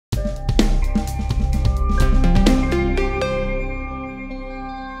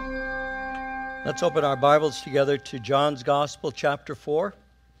Let's open our Bibles together to John's Gospel, chapter 4.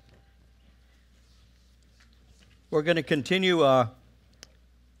 We're going to continue a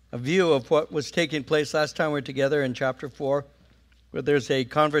view of what was taking place last time we were together in chapter 4, where there's a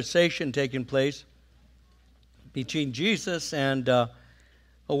conversation taking place between Jesus and a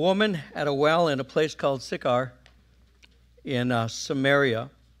woman at a well in a place called Sychar in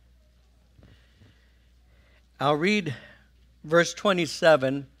Samaria. I'll read verse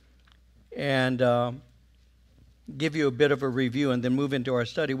 27 and give you a bit of a review and then move into our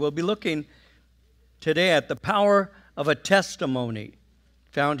study. We'll be looking today at the power of a testimony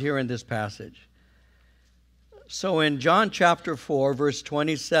found here in this passage. So in John chapter 4, verse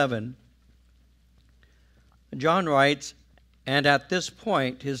 27, John writes, "And at this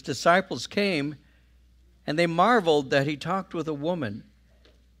point his disciples came, and they marveled that he talked with a woman.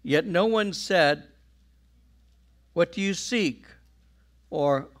 Yet no one said, 'What do you seek?'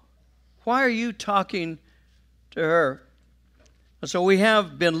 or 'Why are you talking to her?'" So we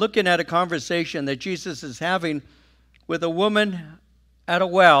have been looking at a conversation that Jesus is having with a woman at a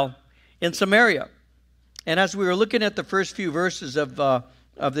well in Samaria. And as we were looking at the first few verses of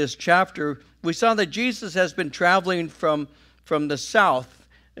this chapter, we saw that Jesus has been traveling from the south,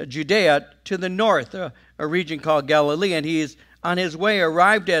 Judea, to the north, a region called Galilee, and he is on his way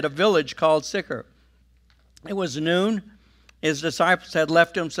arrived at a village called Sychar. It was noon. His disciples had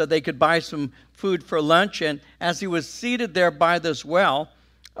left him so they could buy some food for lunch, and as he was seated there by this well,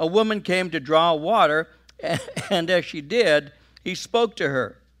 a woman came to draw water, and as she did, he spoke to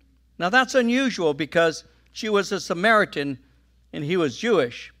her. Now that's unusual because she was a Samaritan and he was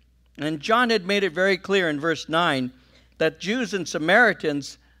Jewish. And John had made it very clear in verse 9 that Jews and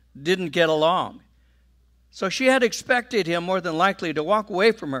Samaritans didn't get along. So she had expected him more than likely to walk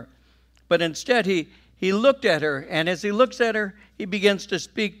away from her, but instead he looked at her, and as he looks at her, he begins to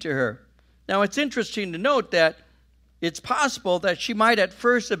speak to her. Now, it's interesting to note that it's possible that she might at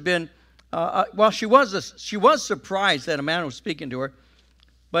first have been, she was surprised that a man was speaking to her,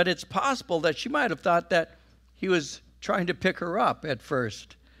 but it's possible that she might have thought that he was trying to pick her up at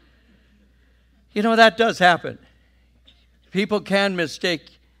first. You know, that does happen. People can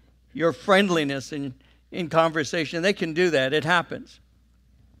mistake your friendliness in conversation. They can do that. It happens.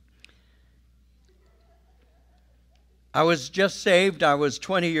 I was just saved. I was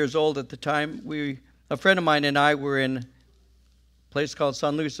 20 years old at the time. A friend of mine and I were in a place called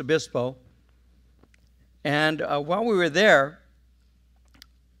San Luis Obispo. And while we were there,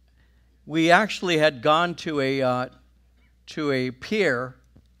 we actually had gone to a pier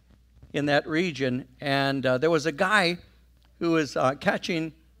in that region. And there was a guy who was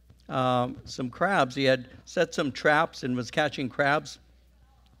catching some crabs. He had set some traps and was catching crabs.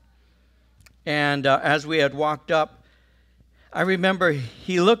 And as we had walked up, I remember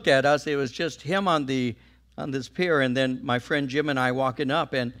he looked at us. It was just him on this pier, and then my friend Jim and I walking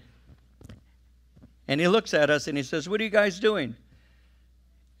up, and he looks at us and he says, "What are you guys doing?"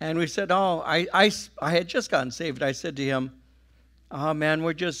 And we said, "Oh, I had just gotten saved." I said to him, "Oh man,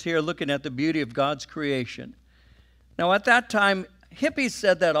 we're just here looking at the beauty of God's creation." Now at that time, hippies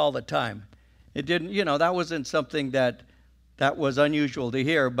said that all the time. It didn't, that wasn't something that was unusual to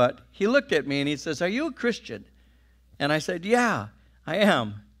hear. But he looked at me and he says, "Are you a Christian?" And I said, "Yeah, I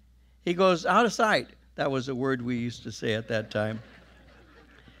am." He goes, "Out of sight." That was a word we used to say at that time.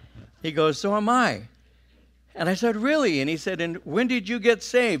 He goes, "So am I." And I said, "Really?" And he said, "And when did you get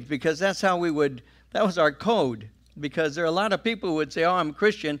saved?" Because that's how that was our code. Because there are a lot of people who would say, "Oh, I'm a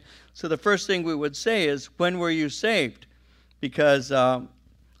Christian." So the first thing we would say is, "When were you saved?" Because a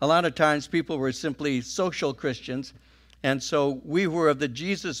lot of times people were simply social Christians. And so we were of the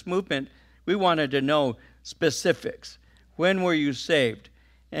Jesus movement. We wanted to know specifics. When were you saved?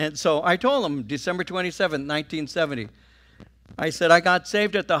 And so I told him December 27, 1970. I said, "I got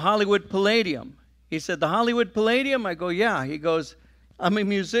saved at the Hollywood Palladium." He said, "The Hollywood Palladium?" I go, "Yeah." He goes, "I'm a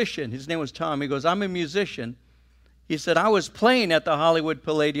musician." His name was Tom. He goes, "I'm a musician." He said, "I was playing at the Hollywood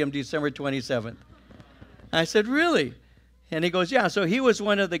Palladium December 27th. I said, "Really?" And he goes, "Yeah." So he was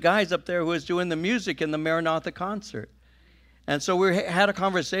one of the guys up there who was doing the music in the Maranatha concert. And so we had a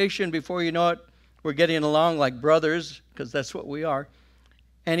conversation. Before you know it, we're getting along like brothers, because that's what we are.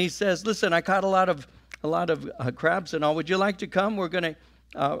 And he says, "Listen, I caught a lot of crabs and all. Would you like to come? We're going to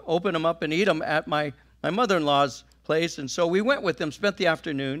open them up and eat them at my mother-in-law's place." And so we went with him, spent the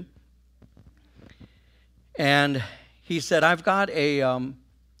afternoon. And he said, "I've got a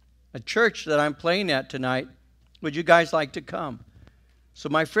church that I'm playing at tonight. Would you guys like to come?" So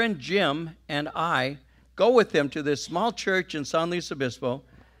my friend Jim and I go with him to this small church in San Luis Obispo.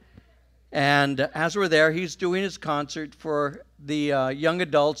 And as we're there, he's doing his concert for the young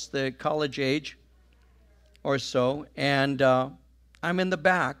adults, the college age or so. And I'm in the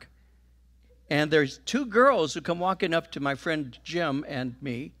back. And there's two girls who come walking up to my friend Jim and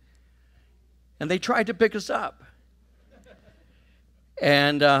me. And they tried to pick us up.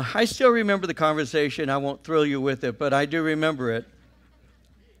 And I still remember the conversation. I won't thrill you with it, but I do remember it.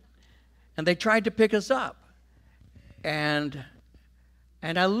 And they tried to pick us up. And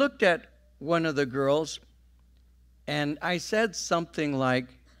I looked at one of the girls, and I said something like,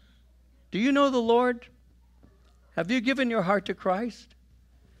 "Do you know the Lord? Have you given your heart to Christ?"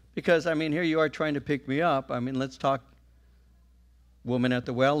 Because, I mean, here you are trying to pick me up. I mean, let's talk, woman at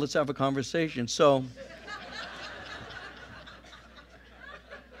the well, let's have a conversation. So,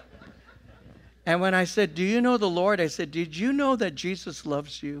 and when I said, "Do you know the Lord?" I said, "Did you know that Jesus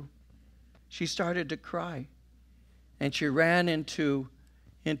loves you?" She started to cry, and she ran into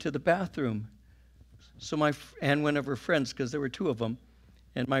the bathroom. So and one of her friends, because there were two of them,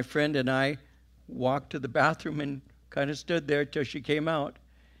 and my friend and I walked to the bathroom and kind of stood there till she came out,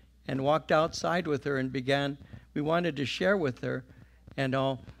 and walked outside with her and we wanted to share with her and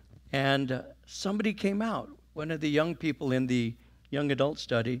all. And somebody came out, one of the young people in the young adult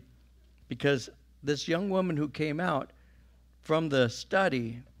study, because this young woman who came out from the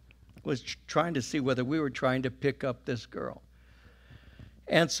study was trying to see whether we were trying to pick up this girl.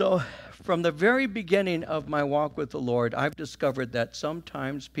 And so from the very beginning of my walk with the Lord, I've discovered that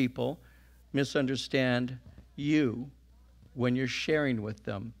sometimes people misunderstand you when you're sharing with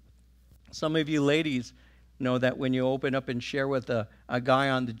them. Some of you ladies know that when you open up and share with a guy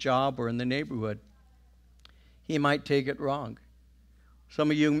on the job or in the neighborhood, he might take it wrong.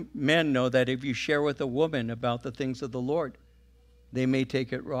 Some of you men know that if you share with a woman about the things of the Lord, they may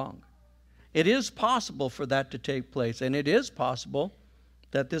take it wrong. It is possible for that to take place, and it is possible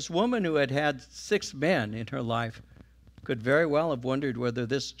that this woman who had had 6 men in her life could very well have wondered whether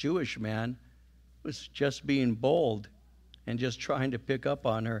this Jewish man was just being bold and just trying to pick up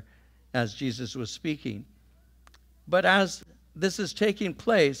on her as Jesus was speaking. But as this is taking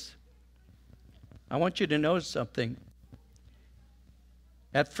place, I want you to know something.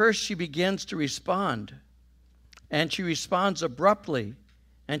 At first, she begins to respond, and she responds abruptly,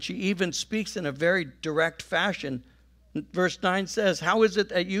 and she even speaks in a very direct fashion. Verse 9 says, "How is it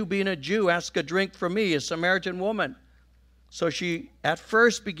that you, being a Jew, ask a drink from me, a Samaritan woman?" So she at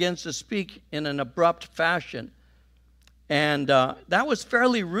first begins to speak in an abrupt fashion. And that was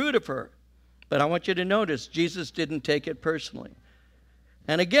fairly rude of her. But I want you to notice, Jesus didn't take it personally.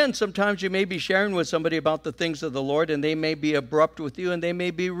 And again, sometimes you may be sharing with somebody about the things of the Lord, and they may be abrupt with you, and they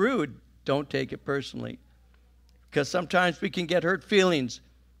may be rude. Don't take it personally. Because sometimes we can get hurt feelings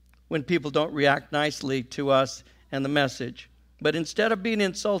when people don't react nicely to us and the message. But instead of being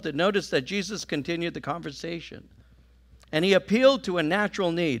insulted, notice that Jesus continued the conversation. And he appealed to a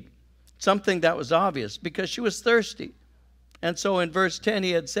natural need, something that was obvious, because she was thirsty. And so in verse 10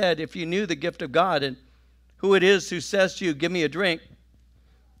 he had said, "If you knew the gift of God and who it is who says to you, 'Give me a drink,'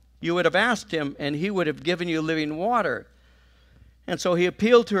 you would have asked him, and he would have given you living water." And so he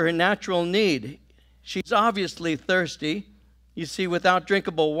appealed to her natural need. She's obviously thirsty. You see, without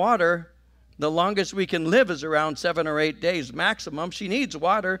drinkable water, the longest we can live is around 7 or 8 days maximum. She needs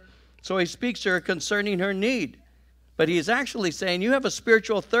water, so he speaks to her concerning her need. But he's actually saying, you have a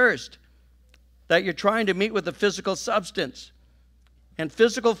spiritual thirst that you're trying to meet with a physical substance. And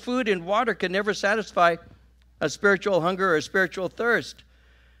physical food and water can never satisfy a spiritual hunger or a spiritual thirst.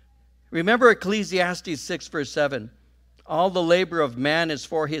 Remember Ecclesiastes 6, verse 7. "All the labor of man is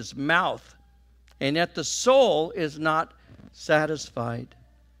for his mouth, and yet the soul is not satisfied."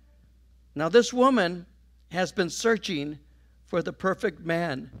 Now this woman has been searching for the perfect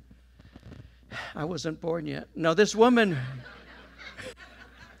man. I wasn't born yet. No, this woman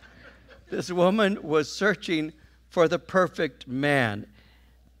was searching for the perfect man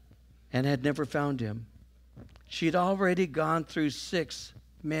and had never found him. She'd already gone through 6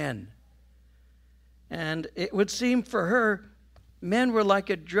 men. And it would seem for her, men were like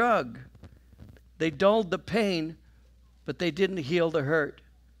a drug. They dulled the pain, but they didn't heal the hurt.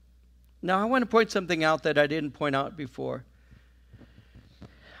 Now, I want to point something out that I didn't point out before.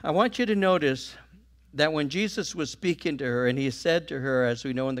 I want you to notice that when Jesus was speaking to her, and he said to her, as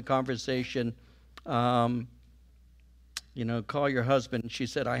we know in the conversation, call your husband. She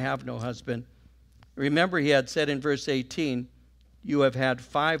said, "I have no husband." Remember, he had said in verse 18, "You have had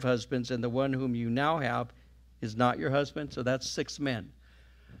 5 husbands, and the one whom you now have is not your husband." So that's 6 men.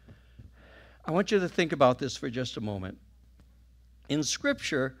 I want you to think about this for just a moment. In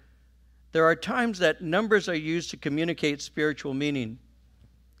Scripture, there are times that numbers are used to communicate spiritual meaning.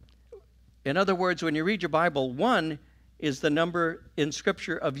 In other words, when you read your Bible, 1 is the number in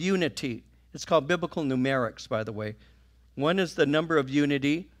Scripture of unity. It's called biblical numerics, by the way. 1 is the number of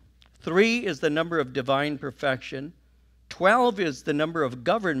unity. 3 is the number of divine perfection. 12 is the number of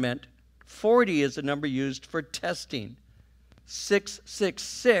government. 40 is the number used for testing.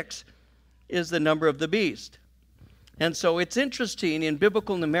 666 is the number of the beast. And so it's interesting in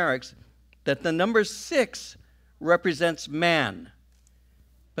biblical numerics that the number 6 represents man,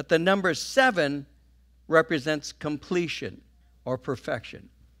 but the number 7 represents completion or perfection.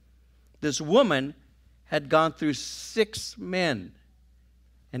 This woman had gone through 6 men,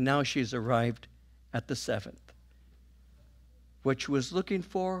 and now she's arrived at the 7th. What she was looking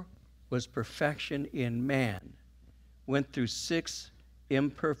for was perfection in man. Went through 6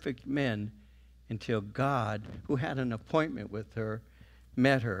 imperfect men until God, who had an appointment with her,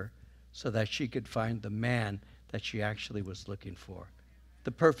 met her so that she could find the man that she actually was looking for.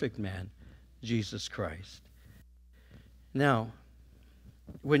 The perfect man, Jesus Christ. Now,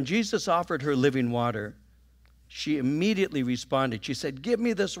 when Jesus offered her living water, she immediately responded. She said, "Give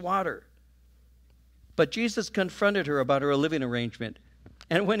me this water." But Jesus confronted her about her living arrangement.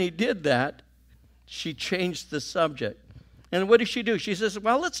 And when he did that, she changed the subject. And what does she do? She says,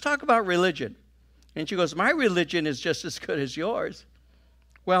 "Well, let's talk about religion." And she goes, "My religion is just as good as yours."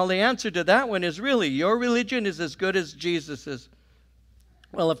 Well, the answer to that one is really, your religion is as good as Jesus's.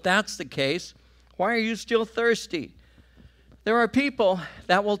 Well, if that's the case, why are you still thirsty? There are people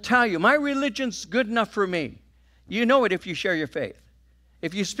that will tell you, "My religion's good enough for me." You know it if you share your faith.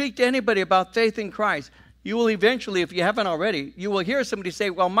 If you speak to anybody about faith in Christ, you will eventually, if you haven't already, you will hear somebody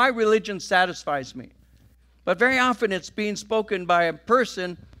say, "Well, my religion satisfies me." But very often it's being spoken by a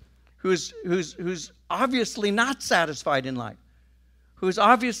person who's obviously not satisfied in life, who's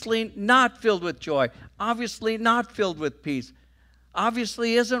obviously not filled with joy, obviously not filled with peace,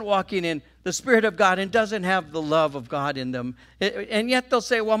 obviously isn't walking in the Spirit of God and doesn't have the love of God in them. And yet they'll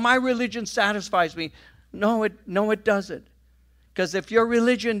say, "Well, my religion satisfies me." No, it doesn't. Because if your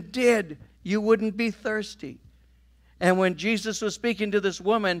religion did, you wouldn't be thirsty. And when Jesus was speaking to this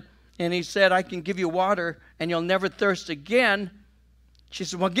woman and he said, "I can give you water and you'll never thirst again," she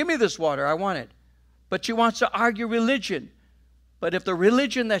said, "Well, give me this water. I want it." But she wants to argue religion. But if the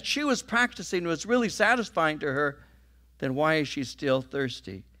religion that she was practicing was really satisfying to her, then why is she still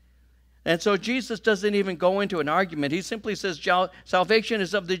thirsty? And so Jesus doesn't even go into an argument. He simply says, salvation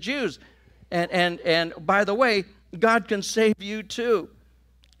is of the Jews. And by the way, God can save you too.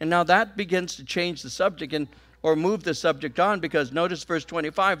 And now that begins to change the subject or move the subject on, because notice verse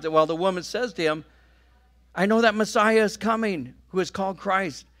 25, that while the woman says to him, "I know that Messiah is coming, who is called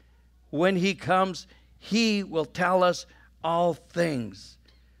Christ. When he comes, he will tell us all things."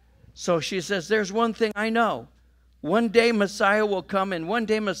 So she says, "There's one thing I know. One day Messiah will come, and one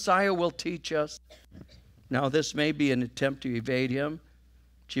day Messiah will teach us." Now this may be an attempt to evade him.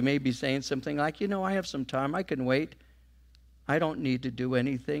 She may be saying something like, "I have some time. I can wait. I don't need to do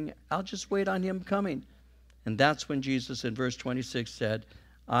anything. I'll just wait on him coming." And that's when Jesus in verse 26 said,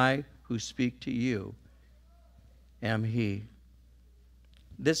 "I who speak to you am he."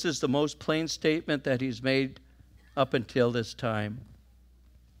 This is the most plain statement that he's made up until this time.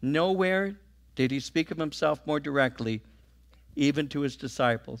 Nowhere did he speak of himself more directly, even to his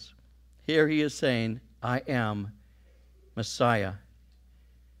disciples. Here he is saying, "I am Messiah."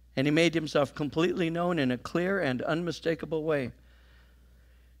 And he made himself completely known in a clear and unmistakable way.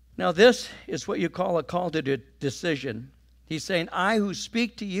 Now this is what you call a call to decision. He's saying, "I who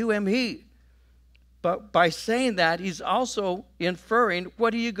speak to you am he." But by saying that, he's also inferring,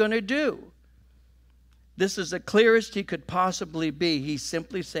 what are you going to do? This is the clearest he could possibly be. He's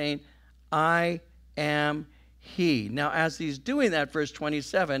simply saying, "I am he." Now, as he's doing that, verse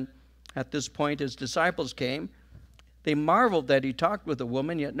 27, at this point his disciples came. They marveled that he talked with a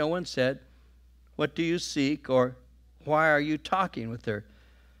woman, yet no one said, "What do you seek?" or "Why are you talking with her?"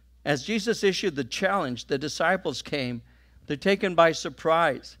 As Jesus issued the challenge, the disciples came. They're taken by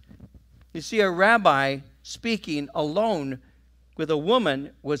surprise. You see, a rabbi speaking alone with a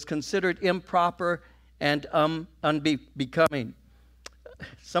woman was considered improper and unbecoming.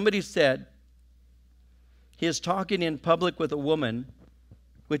 Somebody said, he is talking in public with a woman,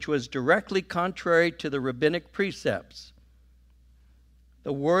 which was directly contrary to the rabbinic precepts.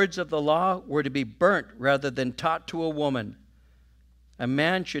 The words of the law were to be burnt rather than taught to a woman. A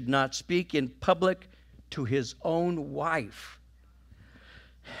man should not speak in public to his own wife.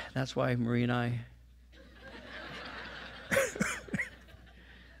 That's why Marie and I...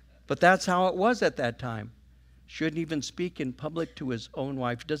 But that's how it was at that time. Shouldn't even speak in public to his own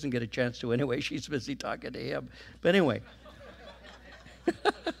wife. Doesn't get a chance to anyway. She's busy talking to him. But anyway.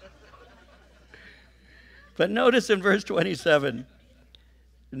 But notice in verse 27,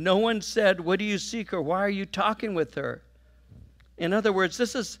 no one said, "What do you seek?" or "Why are you talking with her?" In other words,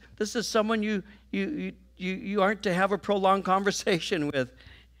 this is someone you aren't to have a prolonged conversation with.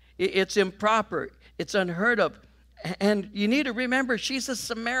 It's improper. It's unheard of. And you need to remember, she's a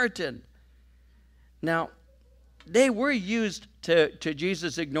Samaritan. Now, they were used to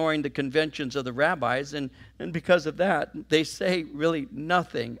Jesus ignoring the conventions of the rabbis, and because of that, they say really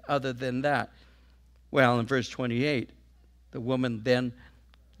nothing other than that. Well, in verse 28, the woman then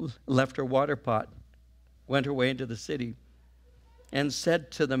left her water pot, went her way into the city, and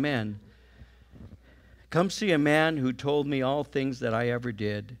said to the men, "Come see a man who told me all things that I ever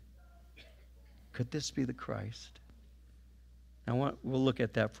did. Could this be the Christ?" Now, we'll look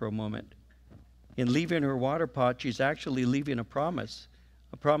at that for a moment. In leaving her water pot, she's actually leaving a promise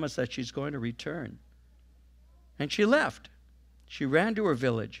that she's going to return. And she left. She ran to her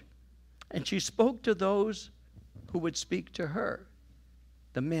village, and she spoke to those who would speak to her,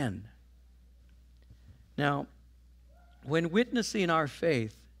 the men. Now, when witnessing our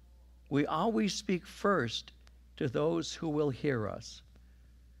faith, we always speak first to those who will hear us.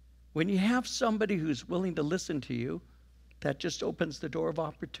 When you have somebody who's willing to listen to you, that just opens the door of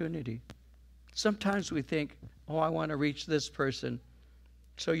opportunity. Sometimes we think, "Oh, I want to reach this person."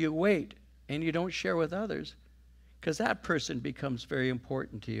 So you wait and you don't share with others because that person becomes very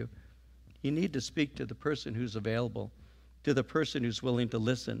important to you. You need to speak to the person who's available, to the person who's willing to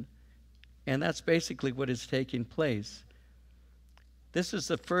listen. And that's basically what is taking place. This is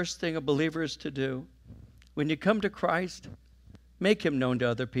the first thing a believer is to do. When you come to Christ, make him known to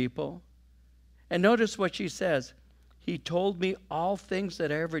other people. And notice what she says. He told me all things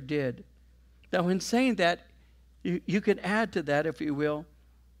that I ever did. Now, in saying that, you can add to that, if you will.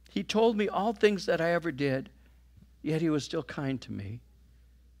 He told me all things that I ever did, yet he was still kind to me.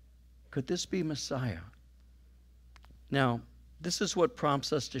 Could this be Messiah? Now, this is what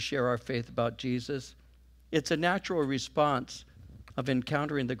prompts us to share our faith about Jesus. It's a natural response of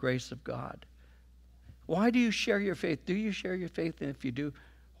encountering the grace of God. Why do you share your faith? Do you share your faith? And if you do,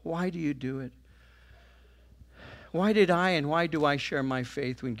 why do you do it? Why did I and why do I share my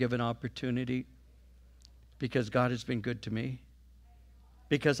faith when given opportunity? Because God has been good to me.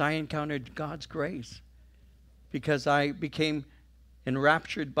 Because I encountered God's grace. Because I became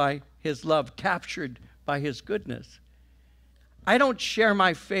enraptured by his love, captured by his goodness. I don't share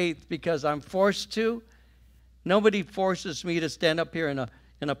my faith because I'm forced to. Nobody forces me to stand up here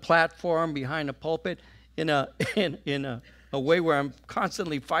in a platform behind a pulpit in a way where I'm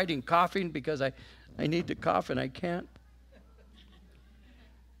constantly fighting coughing because I need to cough and I can't.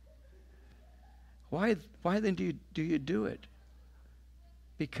 Why then do you do it?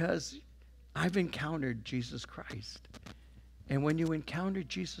 Because I've encountered Jesus Christ. And when you encounter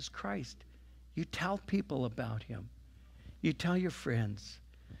Jesus Christ, you tell people about him. You tell your friends.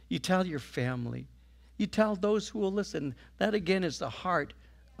 You tell your family. You tell those who will listen. That again is the heart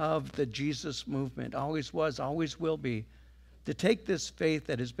of the Jesus movement. Always was, always will be. To take this faith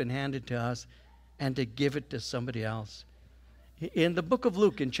that has been handed to us and to give it to somebody else. In the book of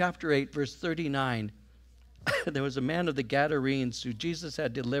Luke, in chapter 8, verse 39, there was a man of the Gadarenes who Jesus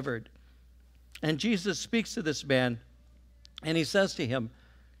had delivered. And Jesus speaks to this man, and he says to him,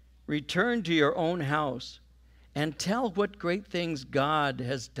 "Return to your own house and tell what great things God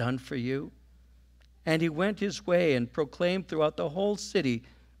has done for you." And he went his way and proclaimed throughout the whole city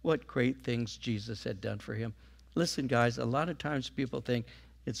what great things Jesus had done for him. Listen, guys, a lot of times people think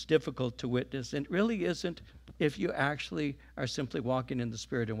it's difficult to witness, and it really isn't if you actually are simply walking in the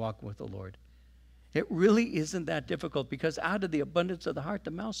Spirit and walking with the Lord. It really isn't that difficult because out of the abundance of the heart,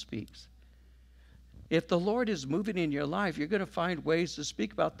 the mouth speaks. If the Lord is moving in your life, you're going to find ways to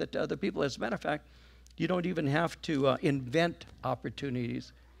speak about that to other people. As a matter of fact, you don't even have to invent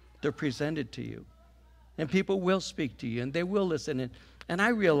opportunities. They're presented to you. And people will speak to you, and they will listen. And I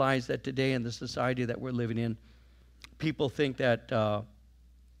realize that today in the society that we're living in, people think that,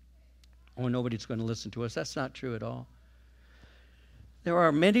 nobody's going to listen to us. That's not true at all. There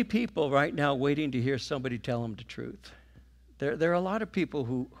are many people right now waiting to hear somebody tell them the truth. There are a lot of people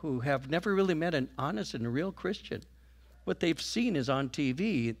who have never really met an honest and a real Christian. What they've seen is on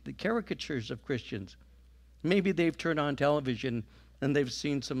TV, the caricatures of Christians. Maybe they've turned on television and they've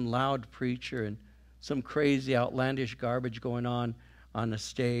seen some loud preacher and some crazy, outlandish garbage going on a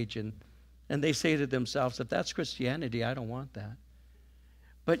stage. And they say to themselves, if that's Christianity, I don't want that.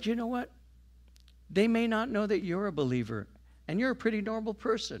 But you know what? They may not know that you're a believer, and you're a pretty normal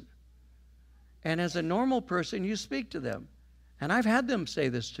person. And as a normal person, you speak to them. And I've had them say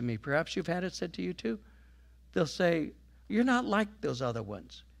this to me. Perhaps you've had it said to you too. They'll say, "You're not like those other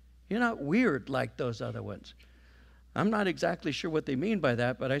ones. You're not weird like those other ones. I'm not exactly sure what they mean by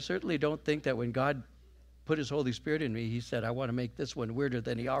that, but I certainly don't think that when God put his Holy Spirit in me, he said, I want to make this one weirder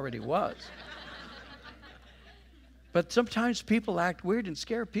than he already was. But sometimes people act weird and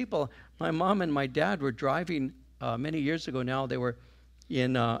scare people. My mom and my dad were driving many years ago now. They were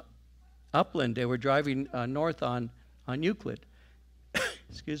in Upland. They were driving north on Euclid.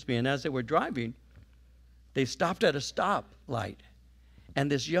 Excuse me. And as they were driving, they stopped at a stoplight. And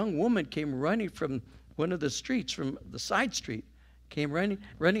this young woman came running from one of the streets, from the side street, came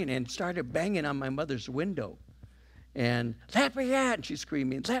running and started banging on my mother's window. And, let me in, she's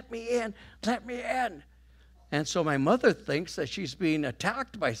screaming, let me in, let me in. And so my mother thinks that she's being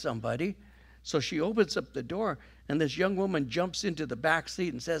attacked by somebody. So she opens up the door, and this young woman jumps into the back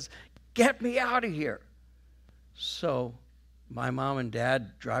seat and says, get me out of here. So my mom and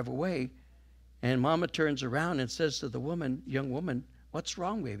dad drive away, and Mama turns around and says to the young woman, what's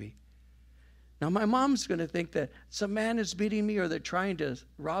wrong, baby? Now my mom's going to think that some man is beating me or they're trying to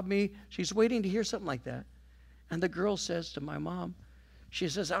rob me. She's waiting to hear something like that. And the girl says to my mom, she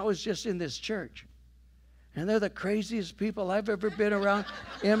says, I was just in this church, and they're the craziest people I've ever been around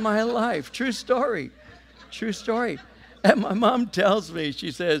in my life. True story. True story. And my mom tells me,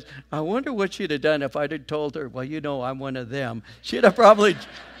 she says, I wonder what she'd have done if I'd have told her, well, you know, I'm one of them. She'd have probably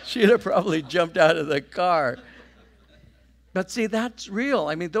jumped out of the car. But see, that's real.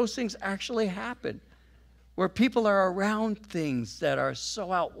 I mean, those things actually happen, where people are around things that are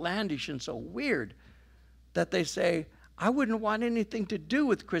so outlandish and so weird that they say, I wouldn't want anything to do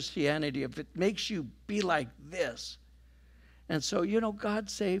with Christianity if it makes you be like this. And so, you know, God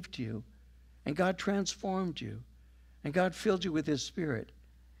saved you, and God transformed you, and God filled you with his Spirit,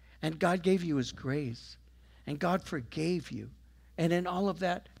 and God gave you his grace, and God forgave you. And in all of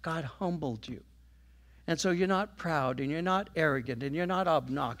that, God humbled you. And so you're not proud, and you're not arrogant, and you're not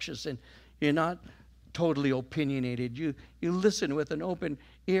obnoxious, and you're not totally opinionated. You listen with an open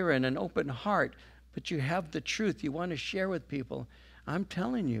ear and an open heart, but you have the truth you want to share with people. I'm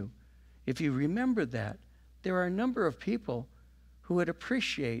telling you, if you remember that, there are a number of people who would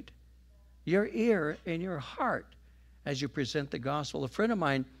appreciate your ear and your heart as you present the gospel. A friend of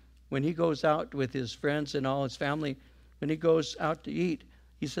mine, when he goes out with his friends and all his family, when he goes out to eat,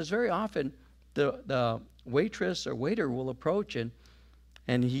 he says very often the waitress or waiter will approach and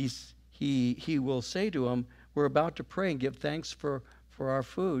he will say to him, we're about to pray and give thanks for our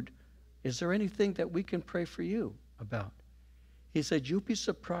food. Is there anything that we can pray for you about? He said, you'll be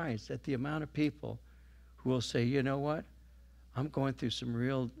surprised at the amount of people who will say, you know what? I'm going through some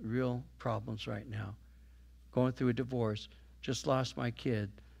real problems right now. Going through a divorce. Just lost my kid.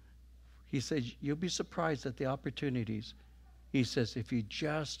 He says, you'll be surprised at the opportunities. He says, if you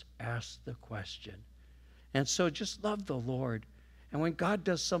just ask the question. And so just love the Lord. And when God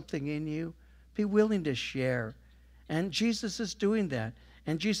does something in you, be willing to share. And Jesus is doing that.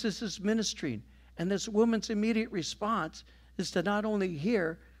 And Jesus is ministering. And this woman's immediate response is to not only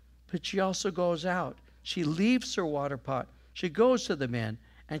hear, but she also goes out. She leaves her water pot. She goes to the man,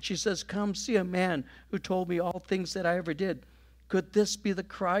 and she says, come see a man who told me all things that I ever did. Could this be the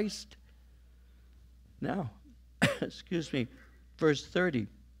Christ? Now, excuse me, verse 30.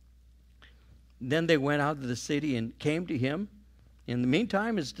 Then they went out of the city and came to him. In the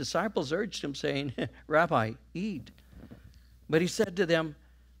meantime, his disciples urged him, saying, Rabbi, eat. But he said to them,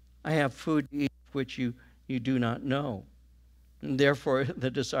 I have food to eat which you do not know. And therefore the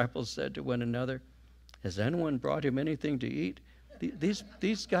disciples said to one another, has anyone brought him anything to eat?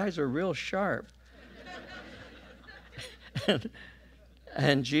 These guys are real sharp.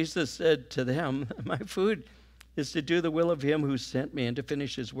 And Jesus said to them, my food is to do the will of him who sent me and to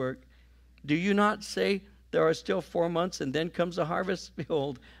finish his work. Do you not say there are still 4 months and then comes the harvest?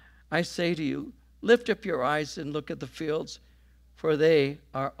 Behold, I say to you, lift up your eyes and look at the fields, for they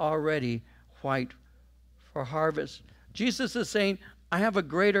are already white for harvest. Jesus is saying, I have a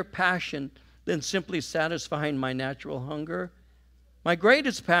greater passion than simply satisfying my natural hunger. My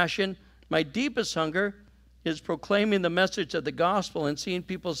greatest passion, my deepest hunger, is proclaiming the message of the gospel and seeing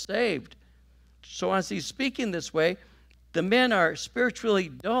people saved. So as he's speaking this way, the men are spiritually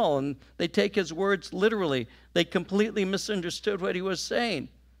dull, and they take his words literally. They completely misunderstood what he was saying.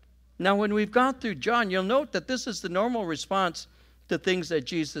 Now, when we've gone through John, you'll note that this is the normal response to things that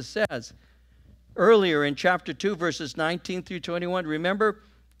Jesus says. Earlier in chapter 2, verses 19 through 21, remember,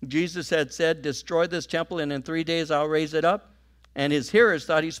 Jesus had said, destroy this temple, and in 3 days I'll raise it up. And his hearers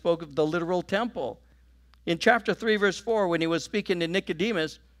thought he spoke of the literal temple. In chapter 3, verse 4, when he was speaking to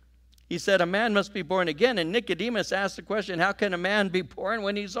Nicodemus, he said, a man must be born again. And Nicodemus asked the question, how can a man be born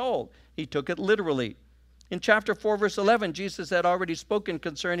when he's old? He took it literally. In chapter 4, verse 11, Jesus had already spoken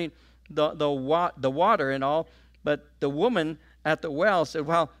concerning the water and all, but the woman at the well said,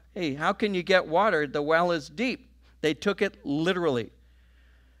 well, hey, how can you get water? The well is deep. They took it literally.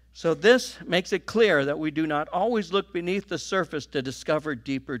 So this makes it clear that we do not always look beneath the surface to discover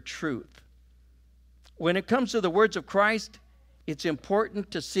deeper truth. When it comes to the words of Christ, it's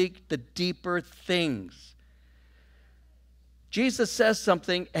important to seek the deeper things. Jesus says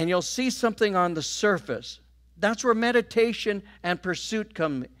something, and you'll see something on the surface. That's where meditation and pursuit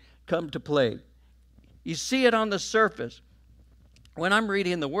come to play. You see it on the surface. When I'm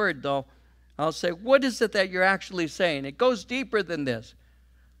reading the Word, though, I'll say, what is it that you're actually saying? It goes deeper than this.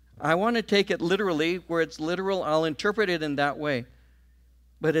 I want to take it literally. Where it's literal, I'll interpret it in that way.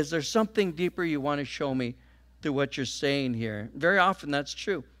 But is there something deeper you want to show me through what you're saying here? Very often that's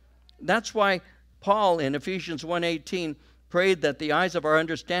true. That's why Paul in Ephesians 1:18 prayed that the eyes of our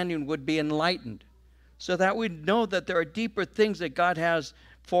understanding would be enlightened, so that we know that there are deeper things that God has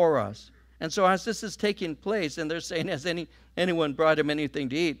for us. And so as this is taking place, and they're saying, has anyone brought him anything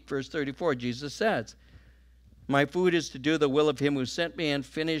to eat? Verse 34, Jesus says, my food is to do the will of him who sent me and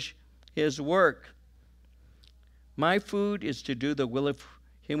finish his work. My food is to do the will of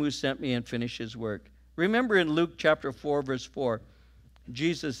him who sent me and finish his work. Remember in Luke chapter 4, verse 4,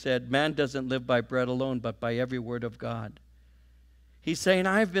 Jesus said, man doesn't live by bread alone, but by every word of God. He's saying,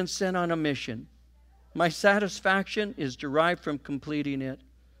 I've been sent on a mission. My satisfaction is derived from completing it.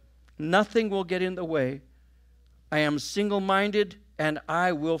 Nothing will get in the way. I am single-minded, and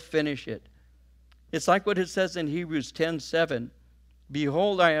I will finish it. It's like what it says in Hebrews 10:7.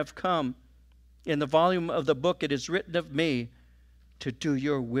 Behold, I have come. In the volume of the book it is written of me to do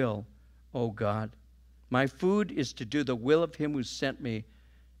your will, O God. My food is to do the will of him who sent me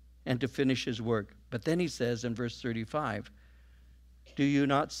and to finish his work. But then he says in verse 35, do you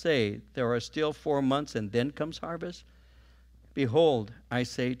not say there are still 4 months and then comes harvest? Behold, I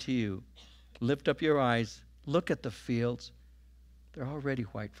say to you, lift up your eyes, look at the fields. They're already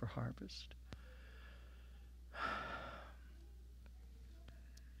white for harvest.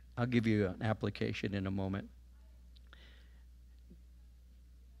 I'll give you an application in a moment.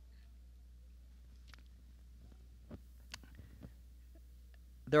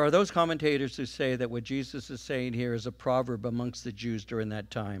 There are those commentators who say that what Jesus is saying here is a proverb amongst the Jews during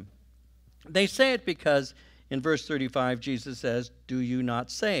that time. They say it because in verse 35, Jesus says, do you not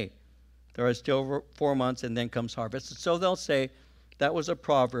say? There are still 4 months and then comes harvest. So they'll say that was a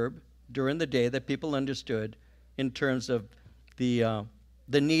proverb during the day that people understood in terms of the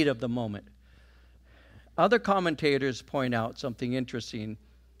need of the moment. Other commentators point out something interesting.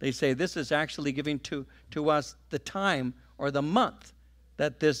 They say this is actually giving to us the time or the month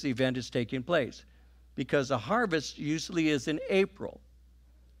that this event is taking place, because the harvest usually is in April.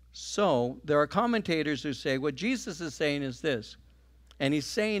 So there are commentators who say what Jesus is saying is this, and he's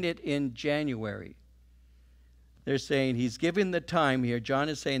saying it in January. They're saying he's giving the time here. John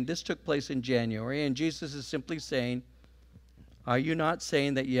is saying this took place in January, and Jesus is simply saying, are you not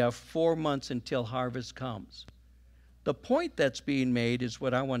saying that you have 4 months until harvest comes? The point that's being made is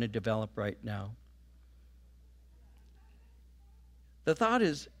what I want to develop right now. The thought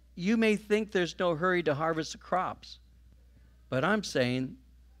is, you may think there's no hurry to harvest the crops, but I'm saying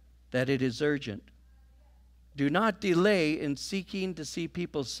that it is urgent. Do not delay in seeking to see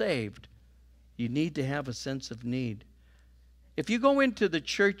people saved. You need to have a sense of need. If you go into the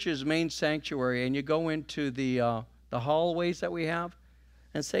church's main sanctuary and you go into the hallways that we have,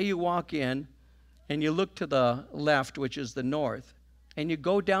 and say you walk in and you look to the left, which is the north, and you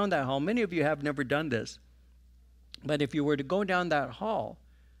go down that hall. Many of you have never done this, but if you were to go down that hall,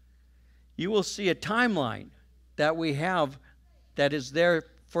 you will see a timeline that we have that is there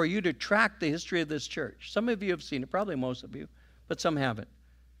for you to track the history of this church. Some of you have seen it, probably most of you, but some haven't.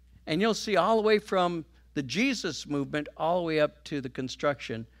 And you'll see all the way from the Jesus movement all the way up to the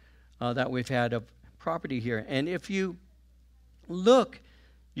construction that we've had of property here. And if you look,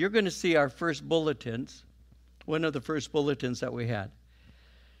 you're going to see our first bulletins, one of the first bulletins that we had.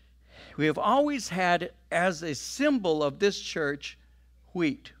 We have always had as a symbol of this church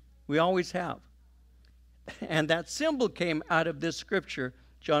wheat. We always have. And that symbol came out of this scripture,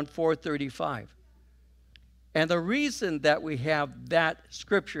 John 4:35. And the reason that we have that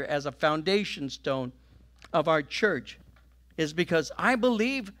scripture as a foundation stone of our church is because I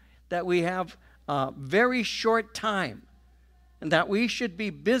believe that we have a very short time and that we should be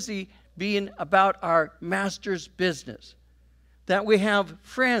busy being about our master's business. That we have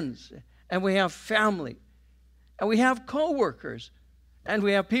friends and we have family and we have co-workers and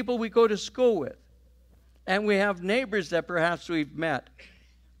we have people we go to school with and we have neighbors that perhaps we've met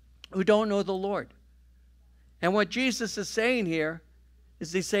who don't know the Lord. And what Jesus is saying here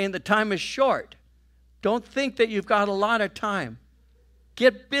is he's saying the time is short. Don't think that you've got a lot of time.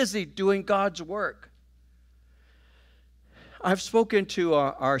 Get busy doing God's work. I've spoken to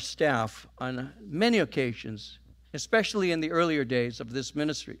our staff on many occasions, especially in the earlier days of this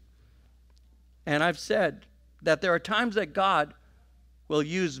ministry. And I've said that there are times that God will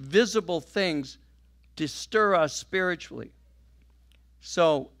use visible things to stir us spiritually.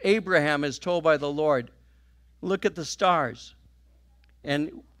 So Abraham is told by the Lord, look at the stars.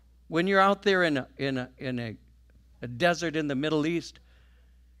 And when you're out there in a desert in the Middle East,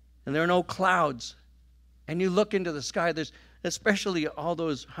 and there are no clouds, and you look into the sky, there's especially all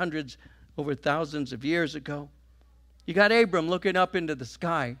those hundreds, over thousands of years ago, you got Abram looking up into the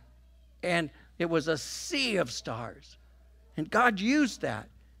sky, and it was a sea of stars. And God used that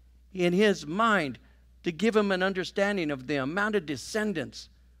in his mind to give him an understanding of the amount of descendants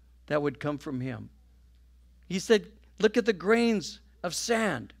that would come from him. He said, look at the grains of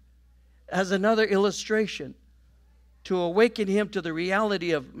sand as another illustration to awaken him to the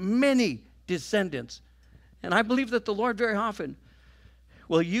reality of many descendants. And I believe that the Lord very often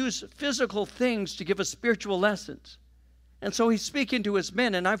will use physical things to give us spiritual lessons. And so he's speaking to his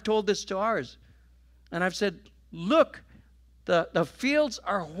men, and I've told this to ours. And I've said, look, the fields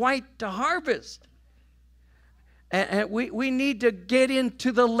are white to harvest. And we need to get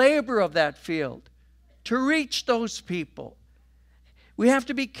into the labor of that field to reach those people. We have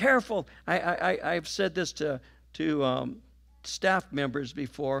to be careful. I've said this to staff members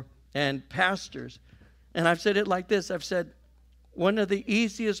before and pastors. And I've said it like this. I've said, one of the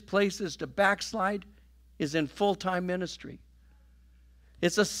easiest places to backslide is in full-time ministry.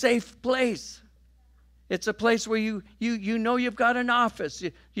 It's a safe place. It's a place where you know you've got an office.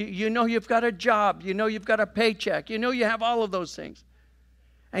 You know you've got a job. You know you've got a paycheck. You know you have all of those things.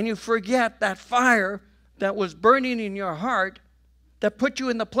 And you forget that fire that was burning in your heart that put you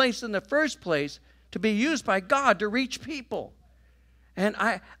in the place in the first place to be used by God to reach people. And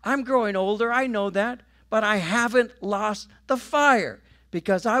I'm growing older. I know that. But I haven't lost the fire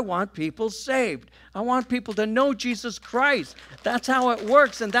because I want people saved. I want people to know Jesus Christ. That's how it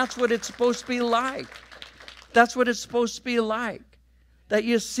works, and that's what it's supposed to be like. That's what it's supposed to be like. That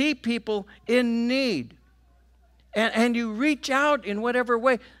you see people in need, and you reach out in whatever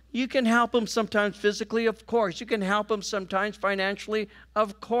way. You can help them sometimes physically, of course. You can help them sometimes financially,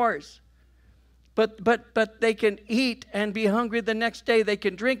 of course. But they can eat and be hungry the next day. They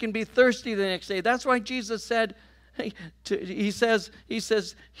can drink and be thirsty the next day. That's why Jesus said, he says,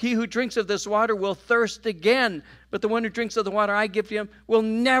 he who drinks of this water will thirst again. But the one who drinks of the water I give to him will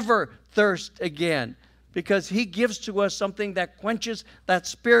never thirst again. Because he gives to us something that quenches that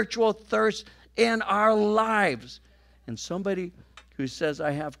spiritual thirst in our lives. And somebody who says,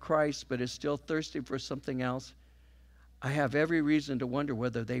 I have Christ, but is still thirsty for something else, I have every reason to wonder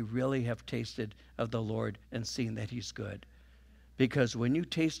whether they really have tasted of the Lord and seen that he's good. Because when you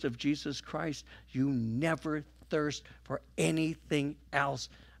taste of Jesus Christ, you never thirst for anything else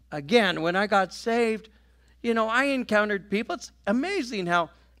again. When I got saved, I encountered people. It's amazing how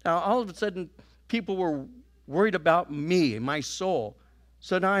all of a sudden people were worried about me, my soul.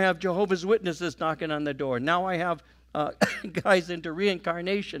 So now I have Jehovah's Witnesses knocking on the door. Now I have guys into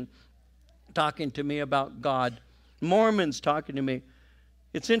reincarnation talking to me about God. Mormons talking to me.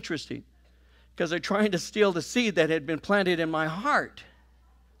 It's interesting because they're trying to steal the seed that had been planted in my heart.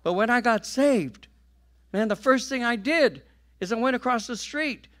 But when I got saved, man, the first thing I did is I went across the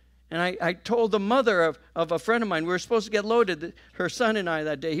street and I told the mother of a friend of mine, we were supposed to get loaded, her son and I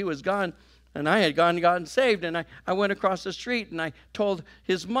that day, he was gone, and I had gone and gotten saved, and I went across the street, and I told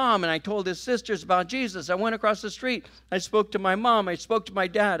his mom, and I told his sisters about Jesus. I went across the street. I spoke to my mom. I spoke to my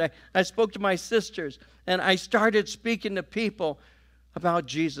dad. I spoke to my sisters, and I started speaking to people about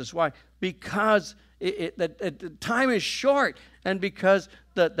Jesus. Why? Because the time is short, and because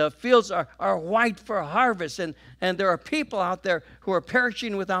the fields are white for harvest, and there are people out there who are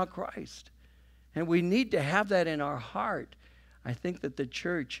perishing without Christ. And we need to have that in our heart. I think that the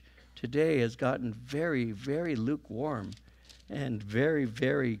church today has gotten very, very lukewarm and very,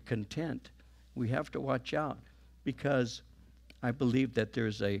 very content. We have to watch out because I believe that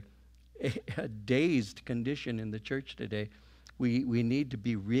there's a dazed condition in the church today. We need to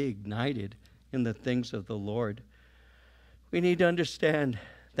be reignited in the things of the Lord. We need to understand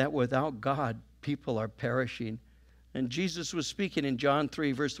that without God, people are perishing. And Jesus was speaking in John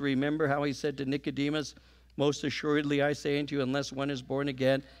 3, verse 3. Remember how he said to Nicodemus, most assuredly I say unto you, unless one is born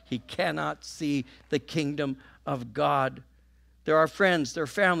again, he cannot see the kingdom of God. There are friends, their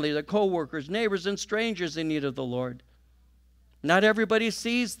family, their co-workers, neighbors, and strangers in need of the Lord. Not everybody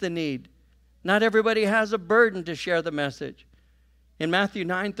sees the need. Not everybody has a burden to share the message. In Matthew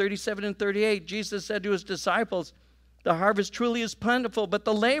 9:37 and 38, Jesus said to his disciples, "The harvest truly is plentiful, but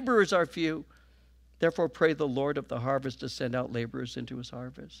the laborers are few. Therefore pray the Lord of the harvest to send out laborers into his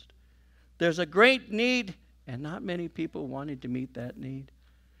harvest." There's a great need, and not many people wanted to meet that need.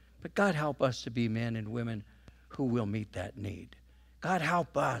 But God help us to be men and women who will meet that need. God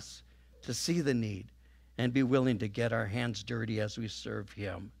help us to see the need and be willing to get our hands dirty as we serve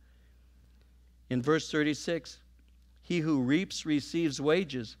him. In verse 36, he who reaps receives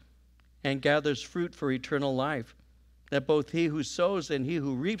wages and gathers fruit for eternal life, that both he who sows and he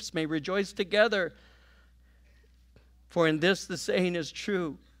who reaps may rejoice together. For in this the saying is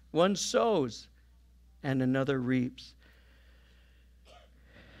true, one sows and another reaps.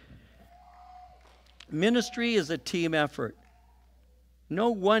 Ministry is a team effort. No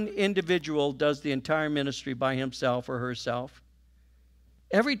one individual does the entire ministry by himself or herself.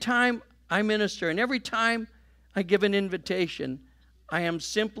 Every time I minister and every time I give an invitation, I am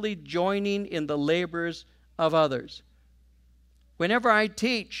simply joining in the labors of others. Whenever I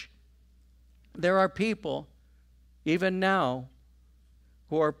teach, there are people, even now,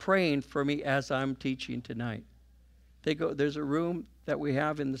 who are praying for me as I'm teaching tonight. There's a room that we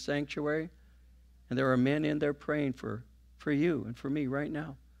have in the sanctuary, and there are men in there praying for you and for me right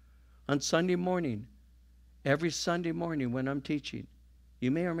now. On Sunday morning, every Sunday morning when I'm teaching,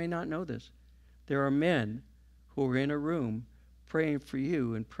 you may or may not know this, there are men who are in a room praying for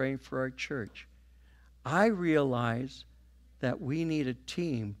you and praying for our church. I realize that we need a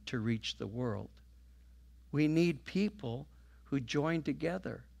team to reach the world. We need people who join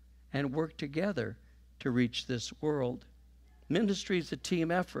together and work together to reach this world. Ministry is a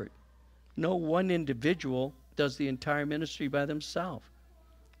team effort. No one individual does the entire ministry by themselves.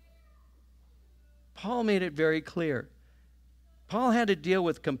 Paul made it very clear. Paul had to deal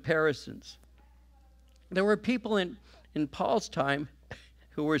with comparisons. There were people in Paul's time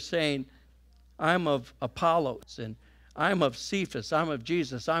who were saying, I'm of Apollos, and I'm of Cephas, I'm of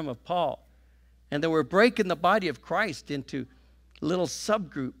Jesus, I'm of Paul. And they were breaking the body of Christ into little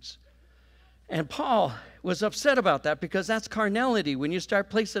subgroups. And Paul was upset about that because that's carnality. When you start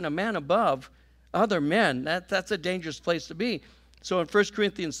placing a man above other men, that's a dangerous place to be. So in 1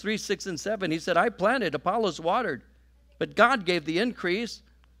 Corinthians 3, 6, and 7, he said, I planted, Apollos watered, but God gave the increase,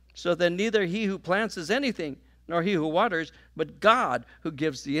 so that neither he who plants is anything, nor he who waters, but God who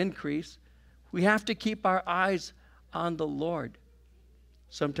gives the increase. We have to keep our eyes on the Lord.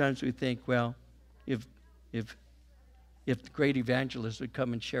 Sometimes we think, well, if the great evangelists would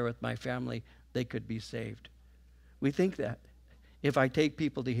come and share with my family, they could be saved. We think that. If I take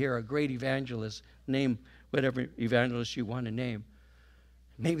people to hear a great evangelist, name whatever evangelist you want to name,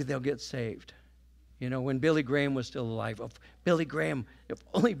 maybe they'll get saved. You know, when Billy Graham was still alive, if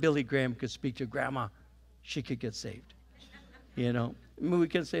only Billy Graham could speak to Grandma, she could get saved. You know, I mean, we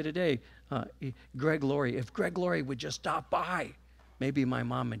can say today, Greg Laurie, if Greg Laurie would just stop by, maybe my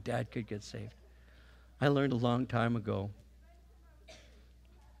mom and dad could get saved. I learned a long time ago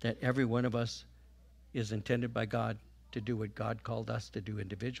that every one of us is intended by God to do what God called us to do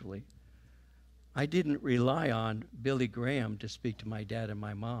individually. I didn't rely on Billy Graham to speak to my dad and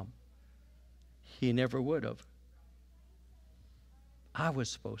my mom. He never would have. I was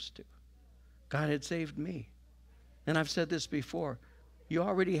supposed to. God had saved me. And I've said this before. You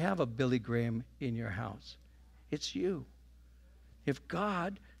already have a Billy Graham in your house. It's you. If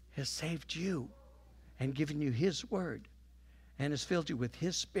God has saved you and given you his word and has filled you with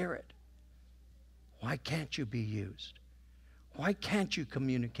his spirit, why can't you be used? Why can't you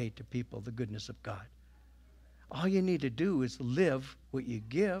communicate to people the goodness of God? All you need to do is live what you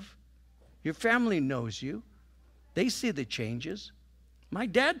give. Your family knows you. They see the changes. My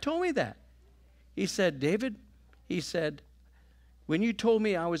dad told me that. He said, David, he said, when you told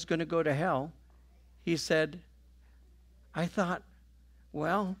me I was going to go to hell, he said, I thought,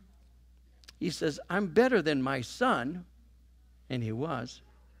 well, he says, I'm better than my son. And he was.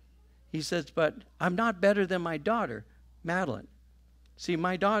 He says, but I'm not better than my daughter, Madeline. See,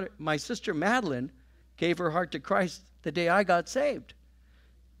 my sister Madeline gave her heart to Christ the day I got saved.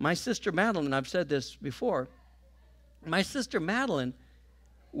 My sister Madeline, I've said this before, my sister Madeline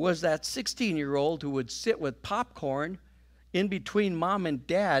was that 16-year-old who would sit with popcorn in between mom and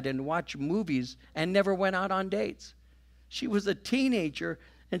dad and watch movies and never went out on dates. She was a teenager,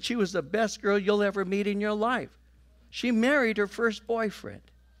 and she was the best girl you'll ever meet in your life. She married her first boyfriend.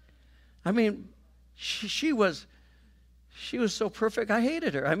 I mean, she was so perfect, I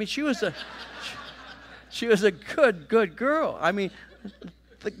hated her. I mean, she was a good girl. I mean,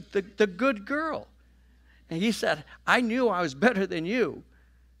 the good girl. And he said, I knew I was better than you,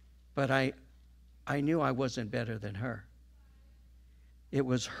 but I I knew I wasn't better than her. It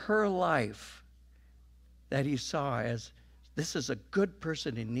was her life that he saw as, this is a good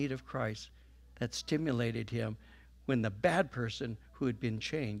person in need of Christ, that stimulated him when the bad person who had been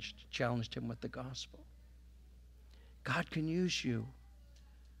changed challenged him with the gospel. God can use you.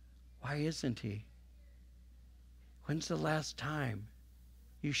 Why isn't he? When's the last time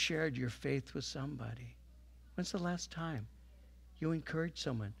you shared your faith with somebody? When's the last time you encouraged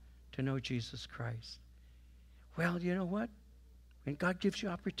someone to know Jesus Christ? Well, you know what? When God gives you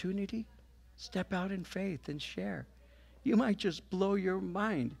opportunity, step out in faith and share. You might just blow your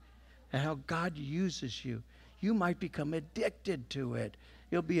mind at how God uses you. You might become addicted to it.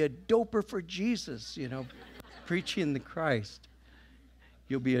 You'll be a doper for Jesus, preaching the Christ.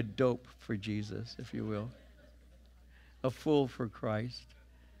 You'll be a dope for Jesus, if you will. A fool for Christ.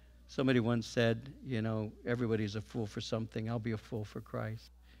 Somebody once said, everybody's a fool for something. I'll be a fool for Christ.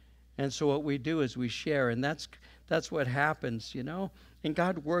 And so what we do is we share, and that's what happens, And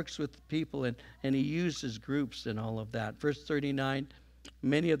God works with people, and he uses groups and all of that. Verse 39,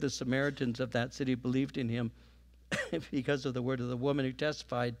 many of the Samaritans of that city believed in him because of the word of the woman who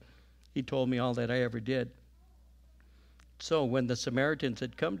testified, he told me all that I ever did. So when the Samaritans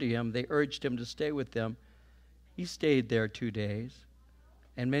had come to him, they urged him to stay with them. He stayed there 2 days,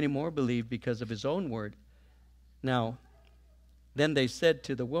 and many more believed because of his own word. Now, then they said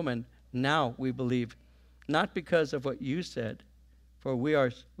to the woman, now we believe, not because of what you said, for we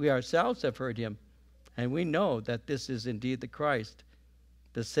ourselves have heard him, and we know that this is indeed the Christ,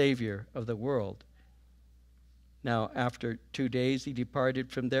 the Savior of the world. Now, after 2 days, he departed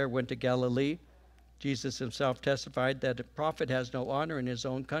from there, went to Galilee. Jesus himself testified that a prophet has no honor in his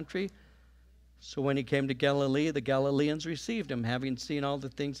own country. So when he came to Galilee, the Galileans received him, having seen all the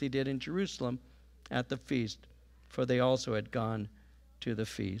things he did in Jerusalem at the feast, for they also had gone to the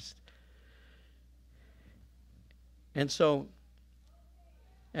feast. And so,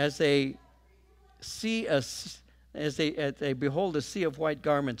 as they behold a sea of white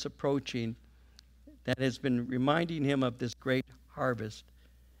garments approaching, that has been reminding him of this great harvest.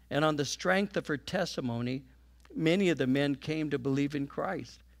 And on the strength of her testimony, many of the men came to believe in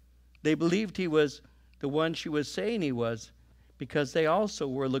Christ. They believed he was the one she was saying he was, because they also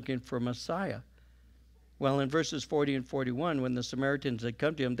were looking for Messiah. Well, in verses 40 and 41, when the Samaritans had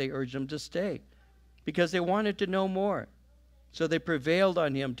come to him, they urged him to stay, because they wanted to know more. So they prevailed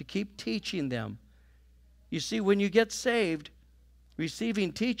on him to keep teaching them. You see, when you get saved,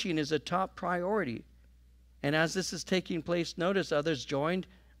 receiving teaching is a top priority. And as this is taking place, notice others joined,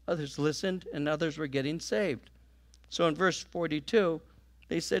 others listened, and others were getting saved. So in verse 42,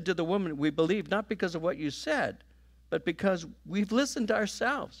 they said to the woman, we believe not because of what you said, but because we've listened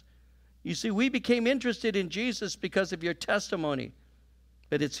ourselves. You see, we became interested in Jesus because of your testimony,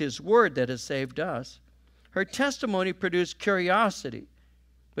 but it's his word that has saved us. Her testimony produced curiosity,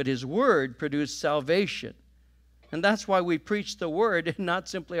 but his word produced salvation. And that's why we preach the word and not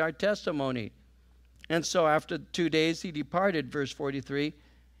simply our testimony. And so after 2 days he departed, verse 43,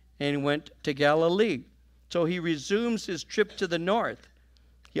 and went to Galilee. So he resumes his trip to the north.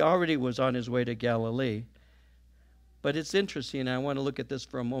 He already was on his way to Galilee. But it's interesting, and I want to look at this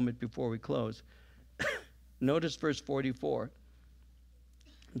for a moment before we close. Notice verse 44.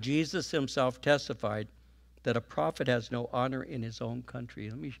 Jesus himself testified that a prophet has no honor in his own country.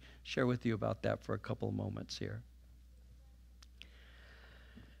 Let me share with you about that for a couple of moments here.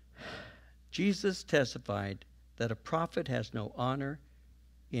 Jesus testified that a prophet has no honor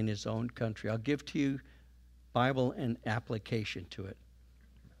in his own country. I'll give to you Bible and application to it.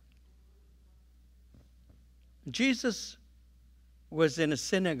 Jesus was in a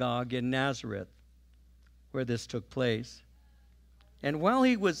synagogue in Nazareth where this took place. And while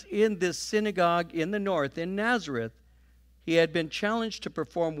he was in this synagogue in the north, in Nazareth, he had been challenged to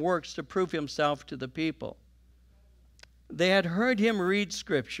perform works to prove himself to the people. They had heard him read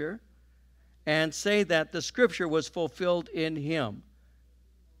Scripture and say that the Scripture was fulfilled in him.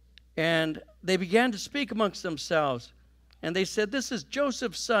 And they began to speak amongst themselves. And they said, this is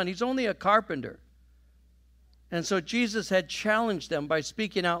Joseph's son. He's only a carpenter. And so Jesus had challenged them by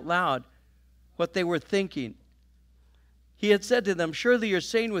speaking out loud what they were thinking. He had said to them, surely you're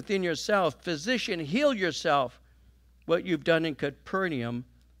saying within yourself, physician, heal yourself. What you've done in Capernaum,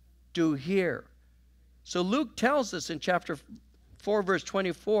 do here. So Luke tells us in chapter 4, verse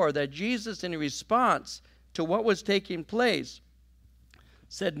 24, that Jesus, in response to what was taking place,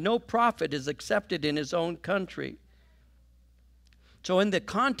 said no prophet is accepted in his own country. So in the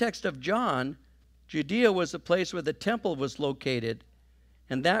context of John, Judea was the place where the temple was located,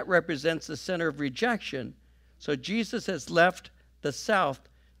 and that represents the center of rejection. So Jesus has left the south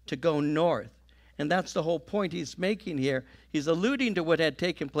to go north. And that's the whole point he's making here. He's alluding to what had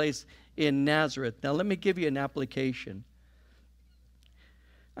taken place in Nazareth. Now, let me give you an application.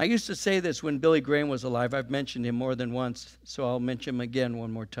 I used to say this when Billy Graham was alive. I've mentioned him more than once, so I'll mention him again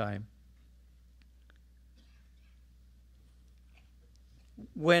one more time.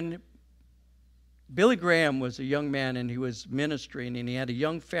 When Billy Graham was a young man and he was ministering and he had a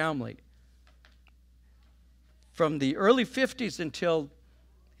young family, from the early 50s until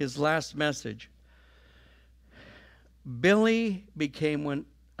his last message, Billy became one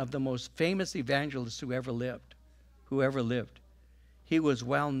of the most famous evangelists who ever lived. He was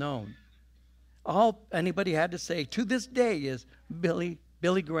well known. All anybody had to say to this day is Billy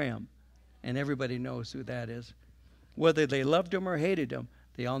Graham, and everybody knows who that is. Whether they loved him or hated him,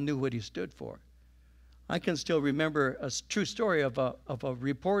 they all knew what he stood for. I can still remember a true story of a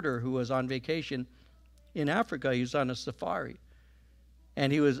reporter who was on vacation in Africa. He was on a safari,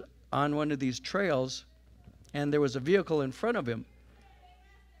 and he was on one of these trails, and there was a vehicle in front of him,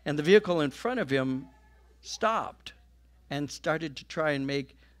 and the vehicle in front of him stopped and started to try and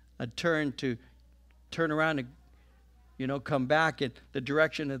make a turn to turn around and, come back in the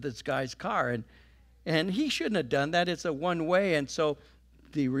direction of this guy's car. And he shouldn't have done that. It's a one-way. And so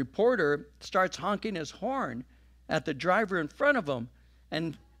the reporter starts honking his horn at the driver in front of him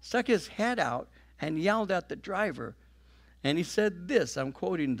and stuck his head out and yelled at the driver. And he said this, I'm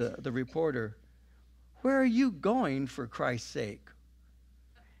quoting the reporter, "Where are you going, for Christ's sake?"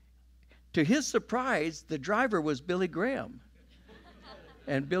 To his surprise, the driver was Billy Graham.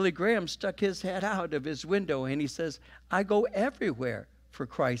 And Billy Graham stuck his head out of his window and he says, "I go everywhere for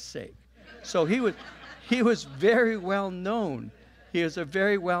Christ's sake." So he was very well known. He was a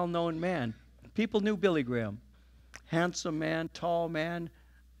very well-known man. People knew Billy Graham. Handsome man, tall man,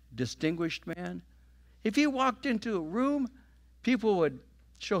 distinguished man. If he walked into a room, people would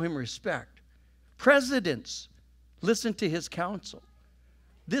show him respect. Presidents listened to his counsel.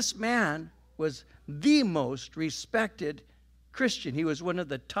 This man was the most respected Christian. He was one of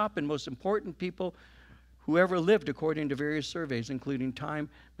the top and most important people who ever lived, according to various surveys, including Time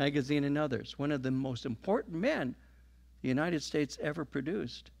magazine and others. One of the most important men the United States ever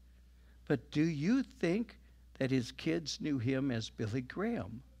produced. But do you think that his kids knew him as Billy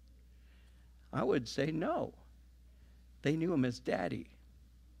Graham? I would say no. They knew him as Daddy.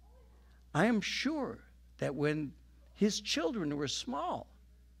 I am sure that when his children were small,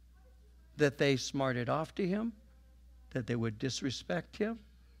 that they smarted off to him, that they would disrespect him,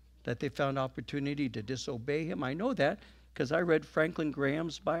 that they found opportunity to disobey him. I know that because I read Franklin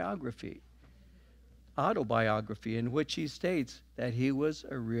Graham's autobiography, in which he states that he was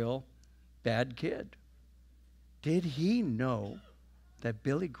a real bad kid. Did he know that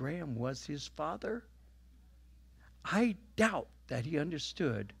Billy Graham was his father? I doubt that he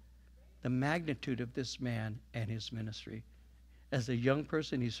understood the magnitude of this man and his ministry. As a young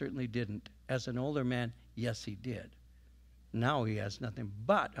person, he certainly didn't. As an older man, yes, he did. Now he has nothing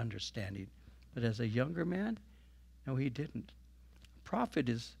but understanding. But as a younger man, no, he didn't. A prophet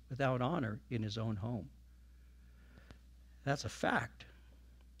is without honor in his own home. That's a fact.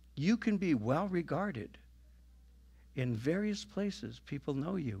 You can be well regarded. In various places, people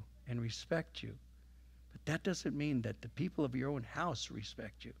know you and respect you. But that doesn't mean that the people of your own house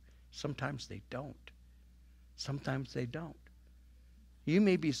respect you. Sometimes they don't. Sometimes they don't. You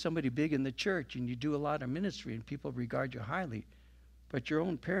may be somebody big in the church and you do a lot of ministry and people regard you highly, but your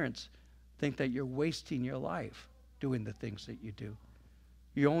own parents think that you're wasting your life doing the things that you do.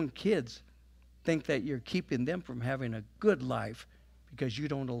 Your own kids think that you're keeping them from having a good life because you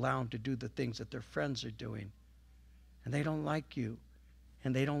don't allow them to do the things that their friends are doing. And they don't like you,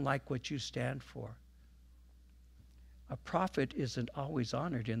 and they don't like what you stand for. A prophet isn't always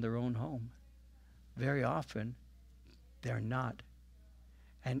honored in their own home. Very often, they're not.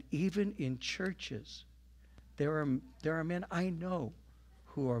 And even in churches, there are men I know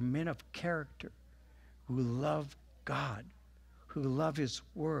who are men of character, who love God, who love His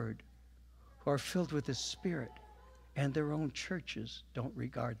Word, who are filled with His Spirit, and their own churches don't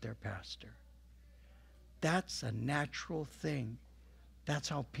regard their pastor. That's a natural thing. That's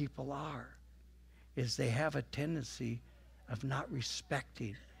how people are, is they have a tendency of not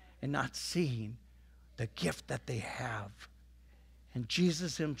respecting and not seeing the gift that they have. And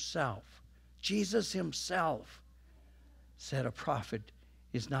Jesus himself said a prophet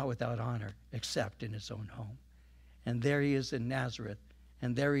is not without honor except in his own home. And there he is in Nazareth,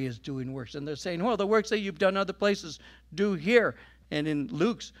 and there he is doing works. And they're saying, well, the works that you've done other places, do here. And in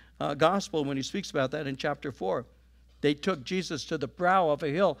Luke's gospel, when he speaks about that in chapter 4, they took Jesus to the brow of a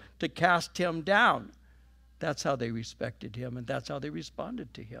hill to cast him down. That's how they respected him, and that's how they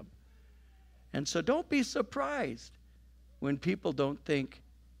responded to him. And so don't be surprised when people don't think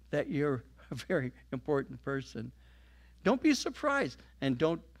that you're a very important person. Don't be surprised. And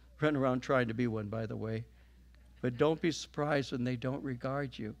don't run around trying to be one, by the way. But don't be surprised when they don't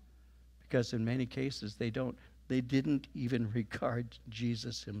regard you. Because in many cases, they didn't even regard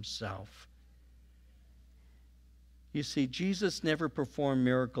Jesus himself. You see, Jesus never performed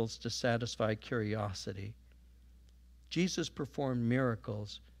miracles to satisfy curiosity. Jesus performed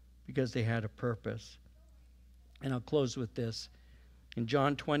miracles because they had a purpose. And I'll close with this. In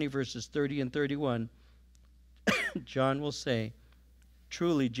John 20, verses 30 and 31, John will say,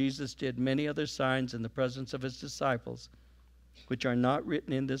 "Truly, Jesus did many other signs in the presence of his disciples, which are not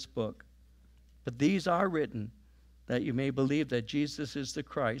written in this book. But these are written, that you may believe that Jesus is the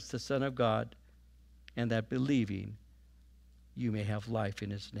Christ, the Son of God, and that believing you may have life in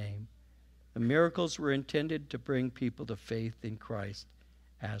his name." The miracles were intended to bring people to faith in Christ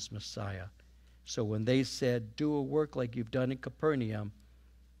as Messiah. So when they said, "Do a work like you've done in Capernaum,"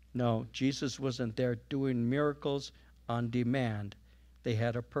 no, Jesus wasn't there doing miracles on demand. They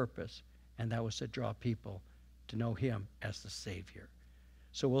had a purpose, and that was to draw people to know him as the Savior.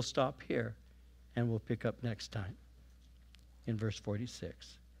 So we'll stop here, and we'll pick up next time in verse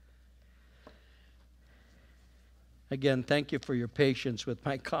 46. Again, thank you for your patience with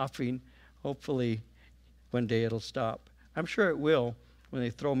my coughing. Hopefully, one day it'll stop. I'm sure it will when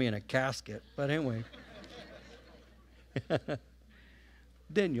they throw me in a casket. But anyway,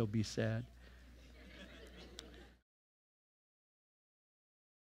 then you'll be sad.